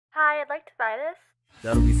Hi, I'd like to buy this.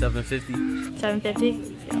 That'll be $750.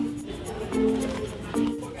 $750?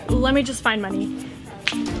 Yeah. Let me just find money.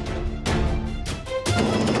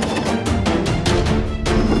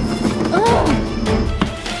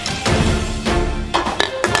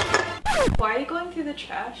 Why are you going through the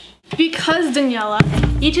trash? Because, Daniela,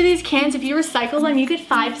 each of these cans, if you recycle them, you get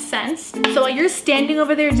 5 cents. So while you're standing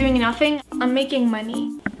over there doing nothing, I'm making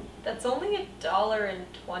money. That's only $1.20.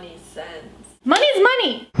 Money's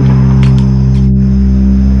money!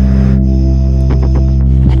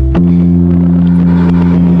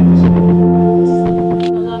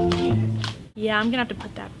 Yeah, I'm gonna have to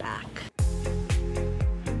put that back.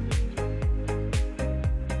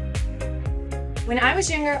 When I was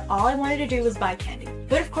younger, all I wanted to do was buy candy.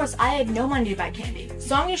 But of course, I had no money to buy candy.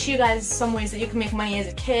 So I'm gonna show you guys some ways that you can make money as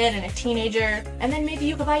a kid and a teenager, and then maybe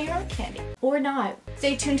you can buy your own candy. Or not.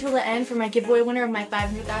 Stay tuned till the end for my giveaway winner of my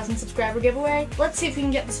 500,000 subscriber giveaway. Let's see if we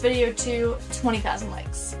can get this video to 20,000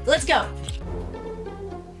 likes. Let's go!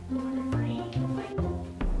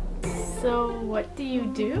 So what do you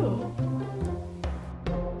do?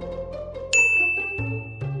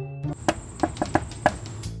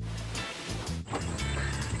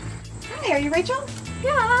 Hi, are you Rachel?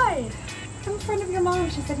 Yeah, hi! I'm a friend of your mom.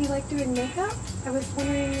 She said you like doing makeup. I was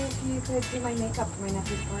wondering if you could do my makeup for my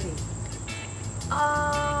nephew's party.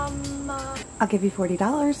 I'll give you $40.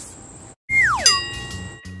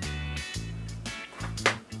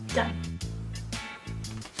 Done.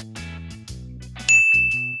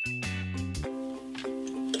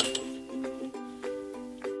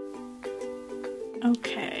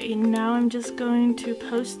 Okay, now I'm just going to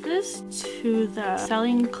post this to the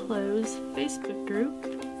Selling Clothes Facebook group,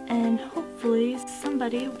 and hopefully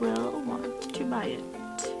somebody will want to buy it.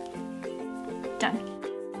 Done.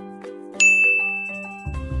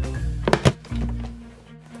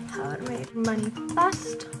 How to make money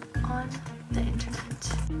fast on the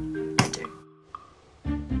internet. Enter.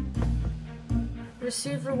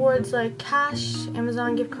 Receive rewards like cash,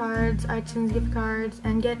 Amazon gift cards, iTunes gift cards,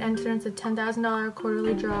 and get entered into a $10,000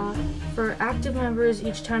 quarterly draw. For active members,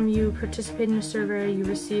 each time you participate in a survey, you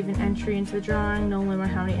receive an entry into the drawing. No limit on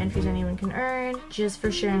how many entries anyone can earn. Just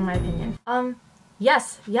for sharing my opinion.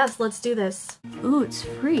 Yes, let's do this. Ooh, it's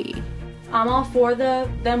free. I'm all for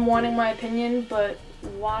them wanting my opinion, but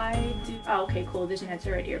why do... Oh, okay, cool. There's an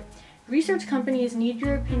answer right here. Research companies need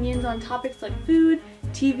your opinions on topics like food,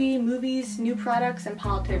 TV, movies, new products, and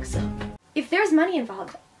politics. If there's money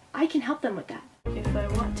involved, I can help them with that. If I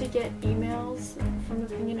want to get emails from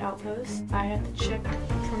Opinion Outpost, I have to check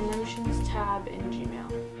Promotions tab in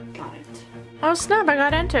Gmail. Got it. Oh snap, I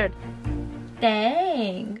got entered.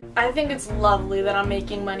 Dang. I think it's lovely that I'm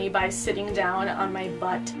making money by sitting down on my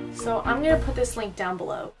butt. So I'm gonna put this link down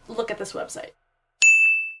below. Look at this website.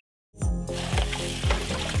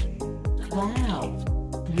 Wow,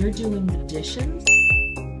 you're doing the dishes?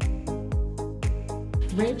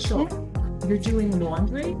 Rachel, you're doing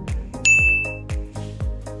laundry?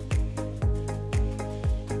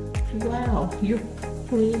 Wow, you're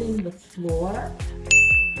cleaning the floor?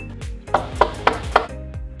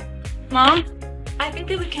 Mom, I think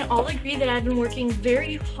that we can all agree that I've been working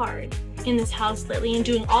very hard in this house lately and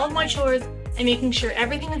doing all of my chores and making sure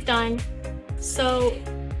everything is done. So,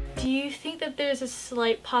 do you think that there's a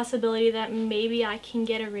slight possibility that maybe I can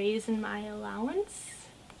get a raise in my allowance?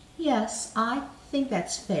 Yes, I think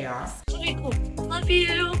that's fair. Okay, cool. Love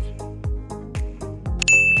you!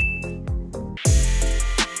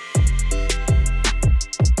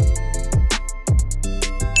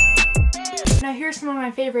 Now here's some of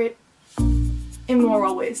my favorite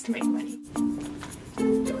immoral ways to make money.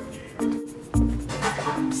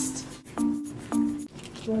 First,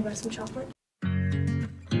 you wanna buy some chocolate?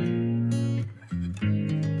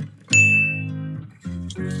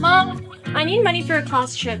 Mom, I need money for a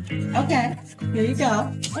class trip. Okay, here you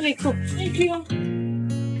go. Okay, cool. Thank you.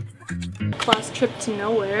 Class trip to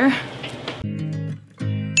nowhere.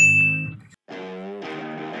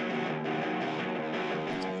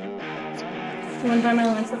 You wanna buy my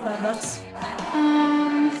lunch for $5?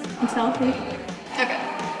 I'm selfie. Okay.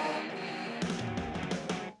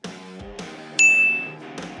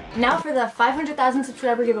 Now for the 500,000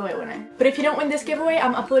 subscriber giveaway winner. But if you don't win this giveaway,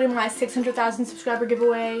 I'm uploading my 600,000 subscriber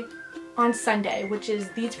giveaway on Sunday, which is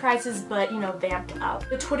these prizes, but, you know, vamped up.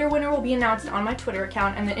 The Twitter winner will be announced on my Twitter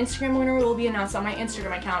account, and the Instagram winner will be announced on my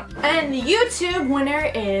Instagram account. And the YouTube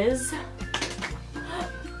winner is...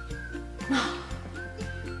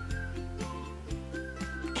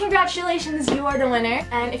 Congratulations, you are the winner.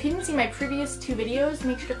 And if you didn't see my previous 2 videos,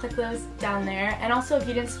 make sure to click those down there. And also, if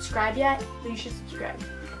you didn't subscribe yet, you should subscribe.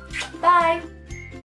 Bye!